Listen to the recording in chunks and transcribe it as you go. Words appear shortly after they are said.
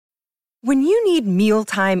When you need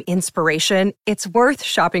mealtime inspiration, it's worth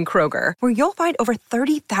shopping Kroger, where you'll find over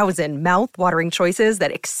 30,000 mouth-watering choices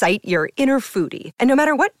that excite your inner foodie. And no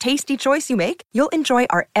matter what tasty choice you make, you'll enjoy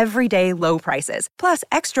our everyday low prices, plus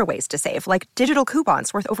extra ways to save, like digital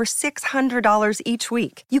coupons worth over $600 each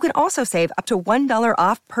week. You can also save up to $1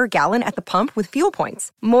 off per gallon at the pump with fuel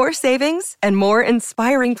points. More savings and more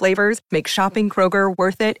inspiring flavors make shopping Kroger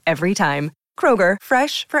worth it every time. Kroger,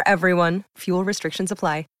 fresh for everyone. Fuel restrictions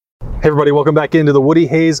apply. Hey everybody, welcome back into the Woody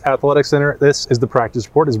Hayes Athletic Center. This is the Practice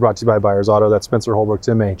Report. It's brought to you by Byers Auto. That's Spencer Holbrook,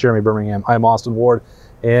 Tim May, Jeremy Birmingham. I'm Austin Ward.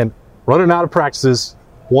 And running out of practices,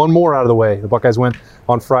 one more out of the way. The Buckeyes went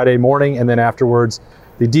on Friday morning, and then afterwards,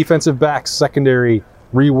 the defensive backs secondary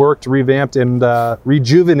reworked, revamped, and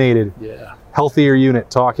rejuvenated. Yeah. Healthier unit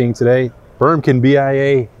talking today. Berm, can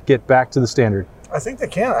BIA get back to the standard? I think they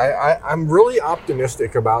can. I'm really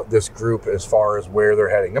optimistic about this group as far as where they're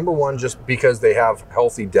heading. Number one, just because they have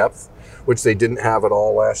healthy depth, which they didn't have at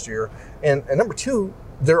all last year. And number two,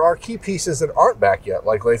 there are key pieces that aren't back yet,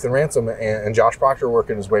 like Lathan Ransom and Josh Proctor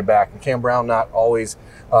working his way back, and Cam Brown not always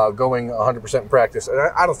going 100% in practice. And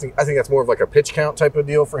I think that's more of like a pitch count type of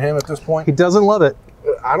deal for him at this point. He doesn't love it.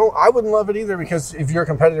 I wouldn't love it either, because if you're a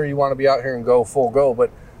competitor, you want to be out here and go full go.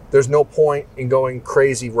 But there's no point in going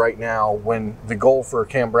crazy right now when the goal for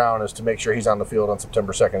Cam Brown is to make sure he's on the field on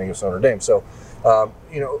September 2nd against Notre Dame. So,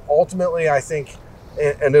 ultimately I think,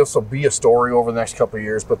 and this will be a story over the next couple of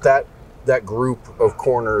years, but that group of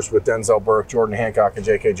corners with Denzel Burke, Jordan Hancock, and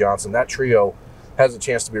J.K. Johnson, that trio has a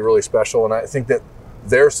chance to be really special. And I think that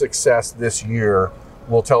their success this year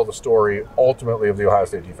will tell the story ultimately of the Ohio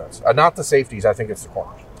State defense. Not the safeties, I think it's the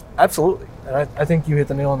corners. Absolutely. And I think you hit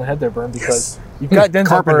the nail on the head there, Berm, because you've got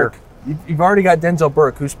Denzel Burke. You've already got Denzel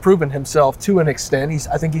Burke, who's proven himself to an extent.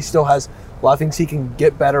 I think he still has a lot of things he can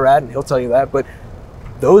get better at, and he'll tell you that. But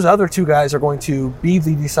those other two guys are going to be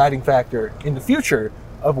the deciding factor in the future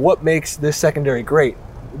of what makes this secondary great.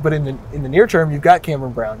 But in the near term, you've got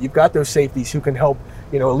Cameron Brown. You've got those safeties who can help,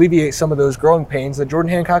 alleviate some of those growing pains that Jordan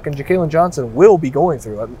Hancock and Ja'Kalen Johnson will be going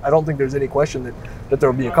through. I don't think there's any question that there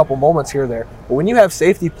will be a couple moments here or there. But when you have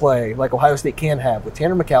safety play like Ohio State can have with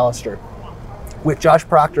Tanner McAllister, with Josh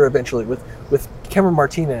Proctor eventually, with Cameron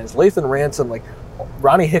Martinez, Lathan Ransom, like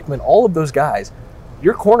Ronnie Hickman, all of those guys,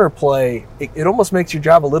 your corner play, it almost makes your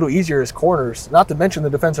job a little easier as corners, not to mention the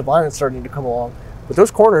defensive line that's starting to come along. But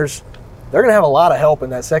those corners, they're going to have a lot of help in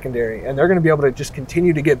that secondary, and they're going to be able to just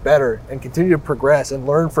continue to get better and continue to progress and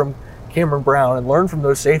learn from Cameron Brown and learn from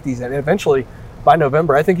those safeties. And eventually, by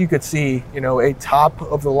November, I think you could see, a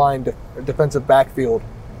top-of-the-line defensive backfield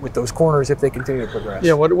with those corners if they continue to progress.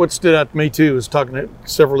 Yeah, what stood out to me, too, is talking to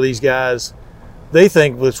several of these guys. They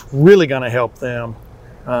think what's really going to help them,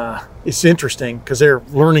 it's interesting because they're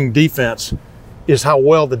learning defense, is how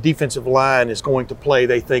well the defensive line is going to play,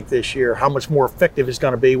 they think, this year, how much more effective it's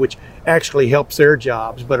going to be, which actually helps their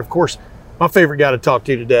jobs. But, of course, my favorite guy to talk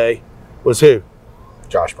to today was who?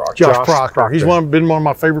 Josh Proctor. Josh Proctor. He's been one of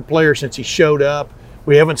my favorite players since he showed up.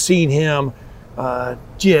 We haven't seen him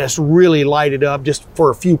just really light it up just for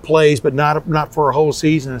a few plays, but not for a whole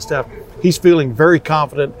season and stuff. He's feeling very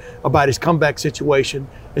confident about his comeback situation.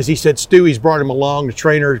 As he said, Stewie's brought him along. The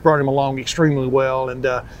trainer has brought him along extremely well. And,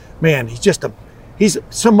 man, he's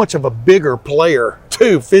so much of a bigger player,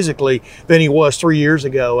 too, physically, than he was 3 years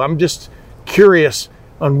ago. I'm just curious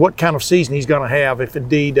on what kind of season he's going to have if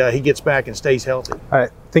indeed he gets back and stays healthy. I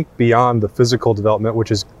think beyond the physical development,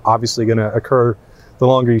 which is obviously going to occur the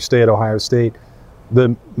longer you stay at Ohio State,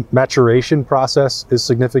 the maturation process is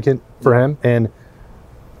significant for him. And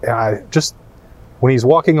just when he's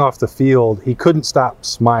walking off the field, he couldn't stop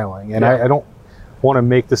smiling. And I don't want to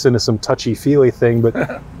make this into some touchy-feely thing,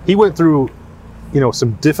 but he went through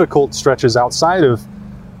some difficult stretches outside of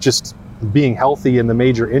just being healthy and the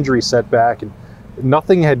major injury setback, and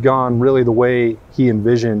nothing had gone really the way he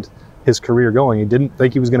envisioned his career going. He didn't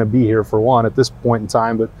think he was going to be here for one at this point in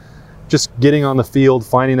time, but just getting on the field,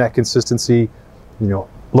 finding that consistency,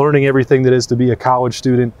 learning everything that is to be a college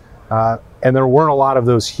student. And there weren't a lot of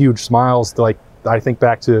those huge smiles. Like, I think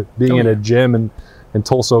back to being in a gym in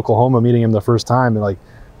Tulsa, Oklahoma, meeting him the first time, and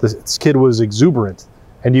this kid was exuberant.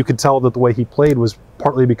 And you could tell that the way he played was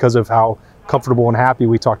partly because of how comfortable and happy,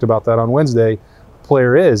 we talked about that on Wednesday, the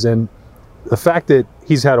player is. And the fact that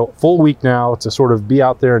he's had a full week now to sort of be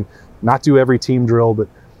out there and not do every team drill, but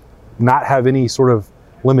not have any sort of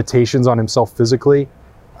limitations on himself physically,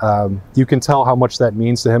 you can tell how much that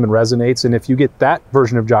means to him and resonates. And if you get that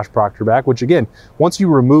version of Josh Proctor back, which again, once you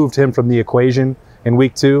removed him from the equation in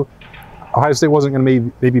week 2, Ohio State wasn't going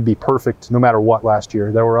to maybe be perfect no matter what last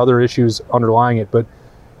year. There were other issues underlying it, but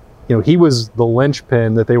he was the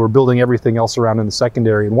linchpin that they were building everything else around in the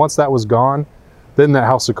secondary. And once that was gone, then that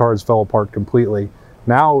house of cards fell apart completely.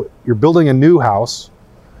 Now you're building a new house,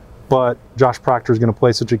 but Josh Proctor is going to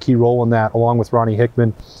play such a key role in that, along with Ronnie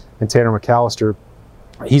Hickman and Tanner McAllister.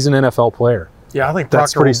 He's an NFL player. Yeah, I think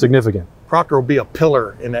that's pretty significant. Proctor will be a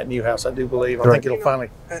pillar in that new house, I do believe. I think it'll finally.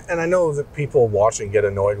 And I know that people watching get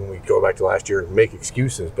annoyed when we go back to last year and make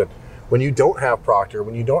excuses, but when you don't have Proctor,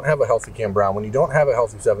 when you don't have a healthy Cam Brown, when you don't have a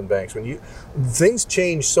healthy Sevyn Banks, things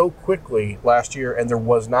changed so quickly last year, and there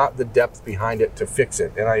was not the depth behind it to fix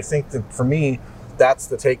it. And I think that for me, that's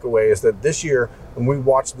the takeaway, is that this year, when we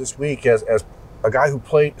watched this week, as a guy who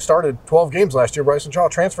started 12 games last year, Bryson Shaw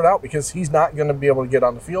transferred out because he's not going to be able to get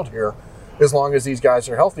on the field here as long as these guys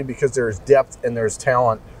are healthy, because there's depth and there's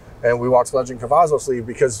talent. And we watched Legend Cavazos leave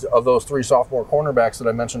because of those 3 sophomore cornerbacks that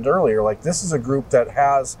I mentioned earlier. Like, this is a group that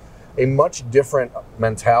has a much different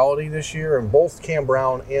mentality this year. And both Cam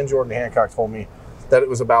Brown and Jordan Hancock told me that it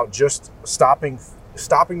was about just stopping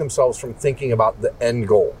themselves from thinking about the end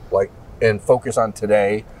goal, and focus on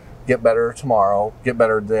today, get better tomorrow, get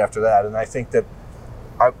better the day after that. And I think that,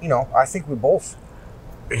 I think we both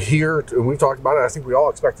here, and we've talked about it, I think we all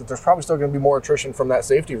expect that there's probably still going to be more attrition from that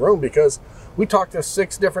safety room, because we talked to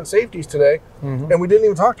 6 different safeties today, and we didn't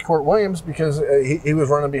even talk to Court Williams because he was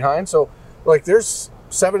running behind. So, there's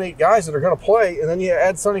 7-8 guys that are going to play, and then you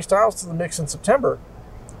add Sonny Styles to the mix in September.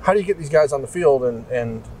 How do you get these guys on the field,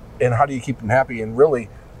 and how do you keep them happy? And really,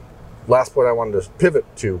 last point I wanted to pivot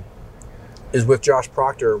to is with Josh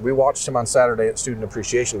Proctor. We watched him on Saturday at Student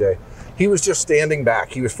Appreciation Day. He was just standing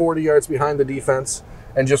back. He was 40 yards behind the defense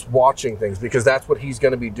and just watching things, because that's what he's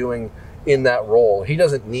going to be doing in that role. He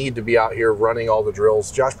doesn't need to be out here running all the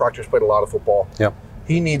drills. Josh Proctor's played a lot of football. Yep.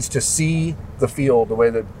 He needs to see the field the way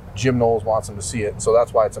that Jim Knowles wants him to see it. So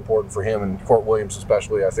that's why it's important for him, and Court Williams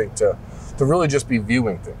especially, I think, to really just be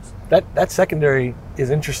viewing things. That secondary is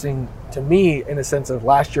interesting to me in a sense of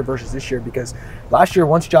last year versus this year, because last year,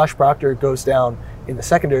 once Josh Proctor goes down in the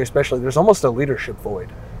secondary especially, there's almost a leadership void.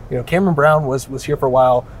 Cameron Brown was here for a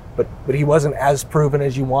while, but he wasn't as proven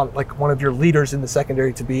as you want, like one of your leaders in the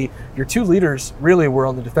secondary to be. Your 2 leaders really were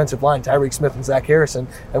on the defensive line, Tyreek Smith and Zach Harrison.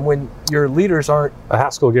 And when your leaders aren't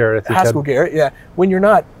Haskell Garrett, when you're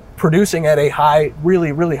not producing at a high,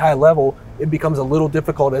 really, really high level, it becomes a little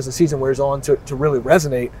difficult as the season wears on to really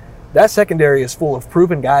resonate. That secondary is full of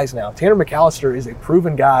proven guys now. Tanner McAllister is a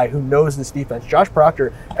proven guy who knows this defense. Josh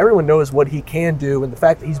Proctor, everyone knows what he can do, and the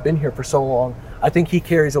fact that he's been here for so long, I think he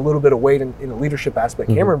carries a little bit of weight in a leadership aspect.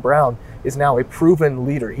 Cameron Brown is now a proven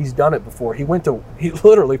leader. He's done it before. He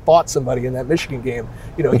literally fought somebody in that Michigan game.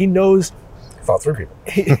 He knows. Fought 3 people.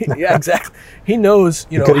 Yeah, exactly. He knows,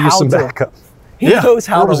 could have used some backup. He knows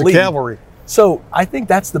how to lead. Cavalry. So I think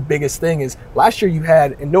that's the biggest thing is last year you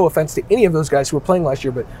had, and no offense to any of those guys who were playing last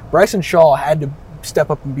year, but Bryson Shaw had to step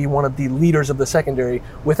up and be one of the leaders of the secondary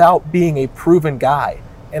without being a proven guy.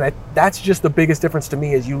 And that's just the biggest difference to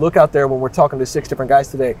me as you look out there when we're talking to 6 different guys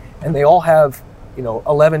today, and they all have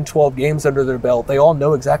 11, 12 games under their belt. They all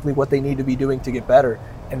know exactly what they need to be doing to get better.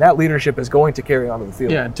 And that leadership is going to carry on in the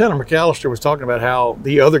field. Yeah, and Tanner McAllister was talking about how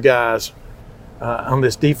the other guys on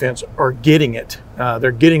this defense are getting it.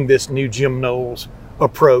 They're getting this new Jim Knowles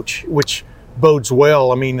approach, which bodes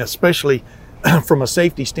well. I mean, especially from a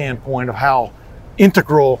safety standpoint of how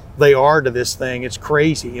integral they are to this thing. It's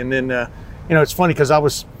crazy. And then, it's funny because I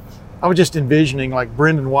was just envisioning like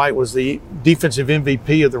Brendan White was the defensive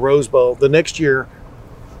MVP of the Rose Bowl. The next year,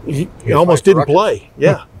 he almost didn't play.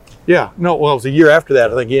 Yeah. Yeah. No, well, it was a year after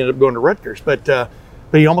that. I think he ended up going to Rutgers. But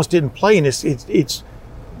he almost didn't play. And it's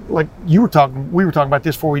like we were talking about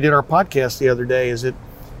this before we did our podcast the other day, is it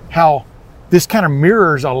how this kind of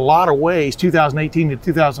mirrors a lot of ways, 2018 to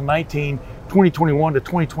 2019, 2021 to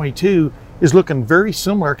 2022 is looking very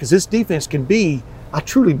similar, because this defense I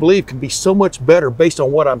truly believe can be so much better based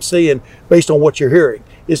on what I'm seeing, based on what you're hearing.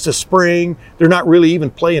 It's the spring. They're not really even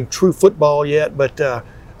playing true football yet, but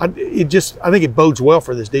I think it bodes well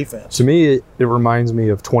for this defense. To me, it reminds me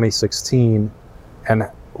of 2016, and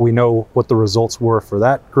we know what the results were for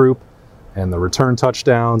that group and the return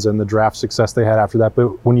touchdowns and the draft success they had after that.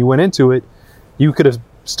 But when you went into it, you could have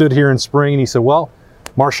stood here in spring and you said, well,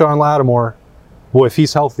 Marshawn Lattimore, boy, if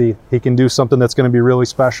he's healthy, he can do something that's going to be really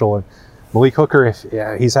special. And Malik Hooker,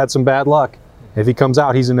 he's had some bad luck. If he comes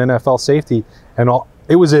out, he's an NFL safety. And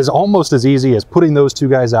it was almost as easy as putting those 2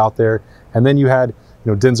 guys out there. And then you had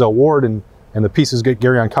Denzel Ward and the pieces,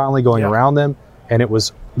 Garyon Conley going around them. And it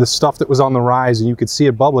was the stuff that was on the rise, and you could see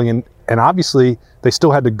it bubbling. And obviously, they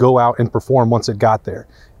still had to go out and perform once it got there.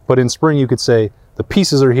 But in spring, you could say the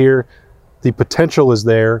pieces are here, the potential is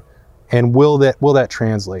there, And will that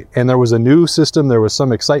translate? And there was a new system. There was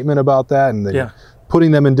some excitement about that, and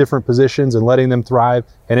putting them in different positions and letting them thrive,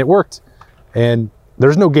 and it worked. And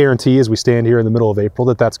there's no guarantee as we stand here in the middle of April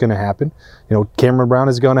that that's going to happen. You know, Cameron Brown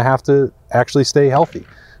is going to have to actually stay healthy.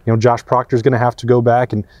 You know, Josh Proctor is going to have to go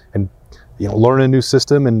back and you know, learn a new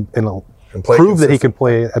system and prove that he can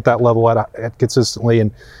play at that level at consistently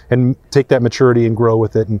and take that maturity and grow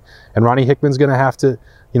with it. And Ronnie Hickman's going to have to,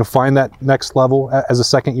 you know, find that next level as a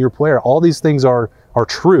second-year player. All these things are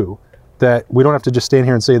true, that we don't have to just stand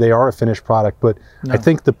here and say they are a finished product. But I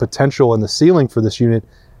think the potential and the ceiling for this unit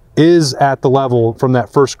is at the level from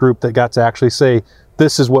that first group that got to actually say,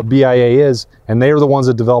 this is what BIA is, and they are the ones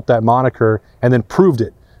that developed that moniker and then proved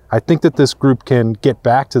it. I think that this group can get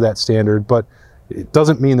back to that standard, but it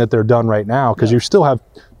doesn't mean that they're done right now, because you still have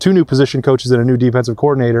 2 new position coaches and a new defensive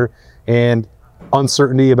coordinator and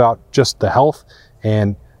uncertainty about just the health.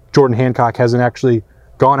 And Jordan Hancock hasn't actually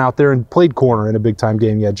gone out there and played corner in a big-time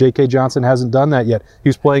game yet. J.K. Johnson hasn't done that yet. He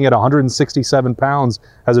was playing at 167 pounds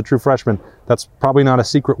as a true freshman. That's probably not a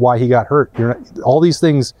secret why he got hurt. All these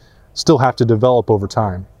things still have to develop over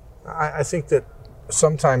time. I think that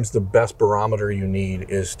sometimes the best barometer you need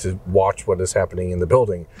is to watch what is happening in the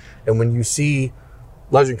building. And when you see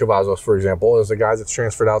Legend Cavazos, for example, is a guy that's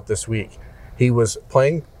transferred out this week. He was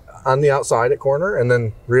playing on the outside at corner and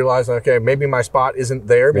then realized, okay, maybe my spot isn't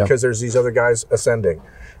there because there's these other guys ascending.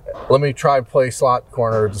 Let me try to play slot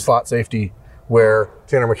corner, the slot safety, where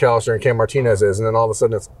Tanner McAllister and Cam Martinez is, and then all of a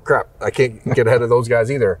sudden it's, crap, I can't get ahead of those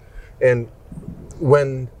guys either. And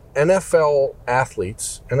when NFL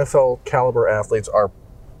athletes, NFL caliber athletes are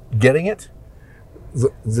getting it,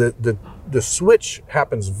 the switch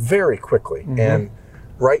happens very quickly. And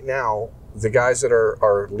right now, the guys that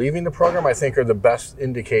are leaving the program, I think, are the best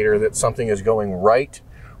indicator that something is going right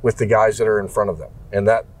with the guys that are in front of them. And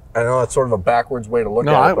that, I know that's sort of a backwards way to look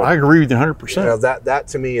at it. But I agree with you 100%. You know, that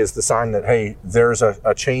to me is the sign that, hey, there's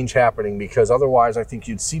a change happening, because otherwise I think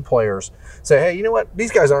you'd see players say, hey, you know what,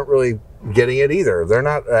 these guys aren't really getting it either. They're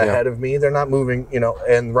not ahead of me. They're not moving, you know,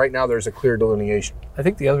 and right now there's a clear delineation. I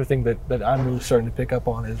think the other thing that I'm really starting to pick up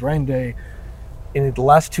on is Ryan Day. In the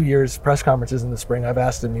last 2 years, press conferences in the spring, I've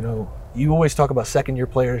asked him, you know, you always talk about second-year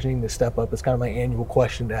players needing to step up. It's kind of my annual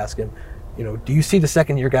question to ask him. You know, do you see the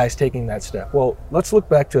second-year guys taking that step? Well, let's look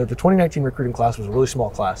back to the 2019 recruiting class was a really small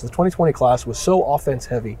class. The 2020 class was so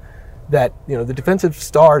offense-heavy that, you know, the defensive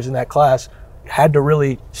stars in that class had to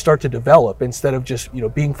really start to develop instead of just, you know,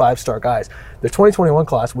 being 5-star guys. The 2021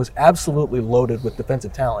 class was absolutely loaded with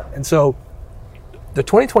defensive talent. And so the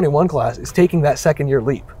 2021 class is taking that second-year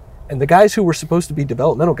leap. And the guys who were supposed to be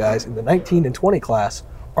developmental guys in the 19 and 20 class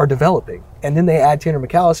are developing. And then they add Tanner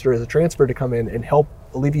McAllister as a transfer to come in and help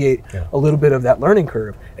alleviate a little bit of that learning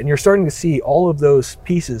curve. And you're starting to see all of those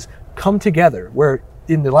pieces come together, where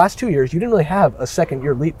in the last 2 years, you didn't really have a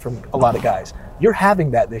second-year leap from a lot of guys. You're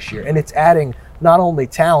having that this year, and it's adding not only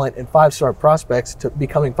talent and 5-star prospects to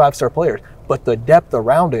becoming 5-star players, but the depth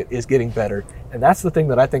around it is getting better. And that's the thing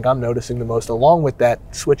that I think I'm noticing the most, along with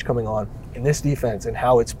that switch coming on in this defense and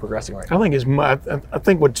how it's progressing right now. I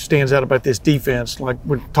think what stands out about this defense, like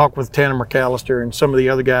we talked with Tanner McAllister and some of the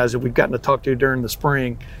other guys that we've gotten to talk to during the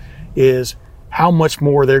spring, is how much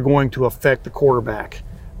more they're going to affect the quarterback,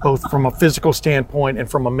 both from a physical standpoint and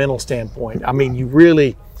from a mental standpoint. I mean,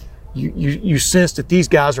 you sense that these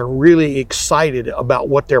guys are really excited about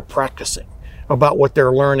what they're practicing, about what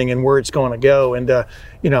they're learning and where it's going to go. And,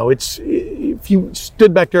 you know, it's, if you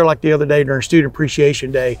stood back there like the other day during Student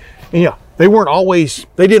Appreciation Day, and, they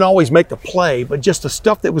didn't always make the play, but just the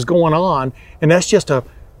stuff that was going on, and that's just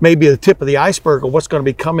maybe the tip of the iceberg of what's going to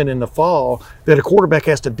be coming in the fall that a quarterback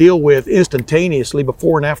has to deal with instantaneously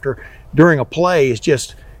before and after during a play is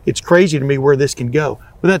just, it's crazy to me where this can go.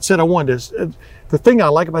 With that said, the thing I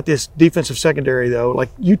like about this defensive secondary, though, like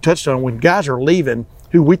you touched on, when guys are leaving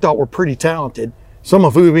who we thought were pretty talented, some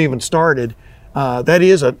of whom even started, it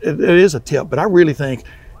is a tip. But I really think,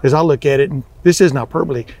 as I look at it, and this isn't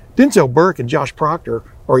hyperbole, Denzel Burke and Josh Proctor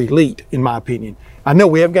are elite, in my opinion. I know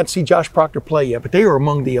we haven't got to see Josh Proctor play yet, but they are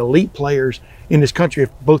among the elite players in this country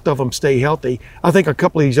if both of them stay healthy. I think a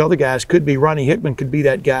couple of these other guys could be, Ronnie Hickman could be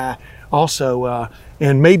that guy also,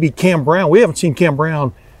 and maybe Cam Brown. We haven't seen Cam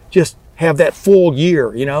Brown just have that full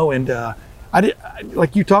year, you know, and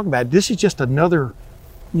like you talking about, this is just another,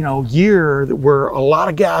 you know, year where a lot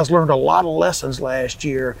of guys learned a lot of lessons last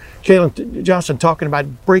year. Jalen Johnson talking about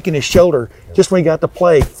breaking his shoulder just when he got to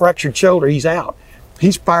play, fractured shoulder, he's out.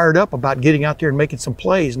 He's fired up about getting out there and making some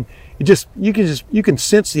plays, and you can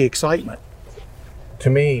sense the excitement. To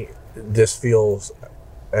me, this feels,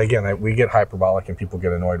 again, we get hyperbolic and people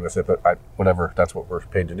get annoyed with it, but whatever, that's what we're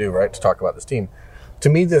paid to do, right? To talk about this team. to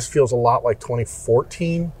me, this feels a lot like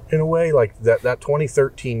 2014 in a way, like that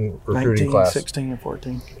 2013 recruiting 19, class. 16, and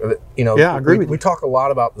 14. You know, Yeah, I agree with you. We talk a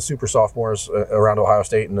lot about the super sophomores around Ohio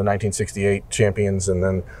State and the 1968 champions, and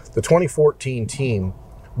then the 2014 team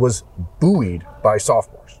was buoyed by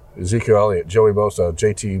sophomores. Ezekiel Elliott, Joey Bosa,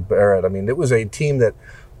 JT Barrett. I mean, it was a team that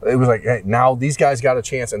it was like, hey, now these guys got a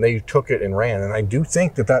chance, and they took it and ran. And I do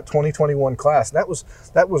think that 2021 class, that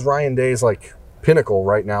was Ryan Day's like pinnacle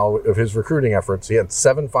right now of his recruiting efforts. He had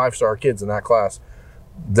 7 5-star kids in that class.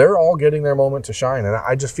 They're all getting their moment to shine, and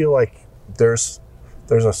I just feel like there's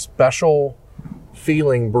a special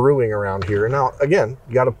feeling brewing around here. And now, again,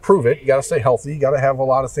 you got to prove it. You got to stay healthy. You got to have a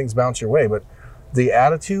lot of things bounce your way, but the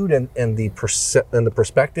attitude and the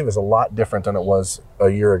perspective is a lot different than it was a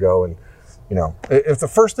year ago. And you know, if the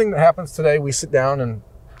first thing that happens today, we sit down and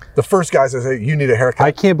the first guy says, "Hey, you need a haircut."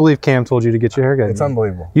 I can't believe Cam told you to get your haircut. It's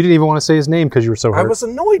unbelievable. You didn't even want to say his name because you were so hurt. I was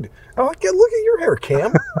annoyed. I'm like, look at your hair,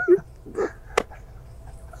 Cam.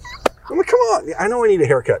 I'm like, come on. I know I need a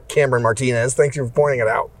haircut. Cameron Martinez, thanks for pointing it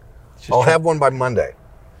out. I'll have one by Monday.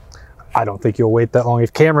 I don't think you'll wait that long.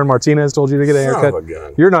 If Cameron Martinez told you to get a Son haircut, of a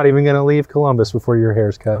gun. you're not even going to leave Columbus before your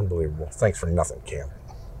hair's cut. Unbelievable. Thanks for nothing, Cam.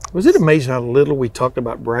 Was it amazing how little we talked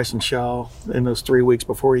about Bryson Shaw in those 3 weeks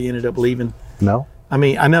before he ended up leaving? No? I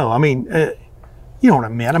mean, I know. I mean, you know what I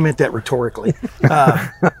meant. I meant that rhetorically.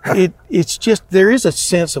 It's just there is a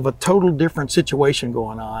sense of a total different situation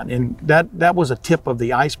going on, and that was a tip of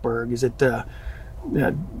the iceberg. Is that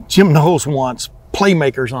Jim Knowles wants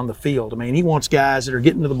playmakers on the field. I mean, he wants guys that are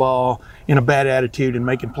getting to the ball in a bad attitude and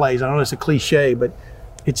making plays. I know it's a cliche, but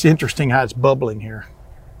it's interesting how it's bubbling here.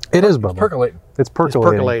 It is bubbling. Percolating. It's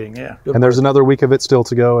percolating. It's percolating, yeah. Good And there's word. another week of it still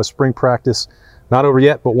to go. A spring practice, not over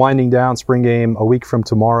yet, but winding down. Spring game a week from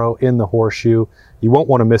tomorrow in the Horseshoe. You won't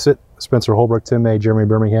want to miss it. Spencer Holbrook, Tim May, Jeremy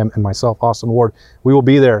Birmingham, and myself, Austin Ward. We will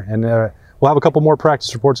be there, and we'll have a couple more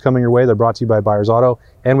practice reports coming your way. They're brought to you by Byers Auto,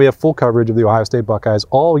 and we have full coverage of the Ohio State Buckeyes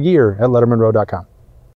all year at LettermanRow.com.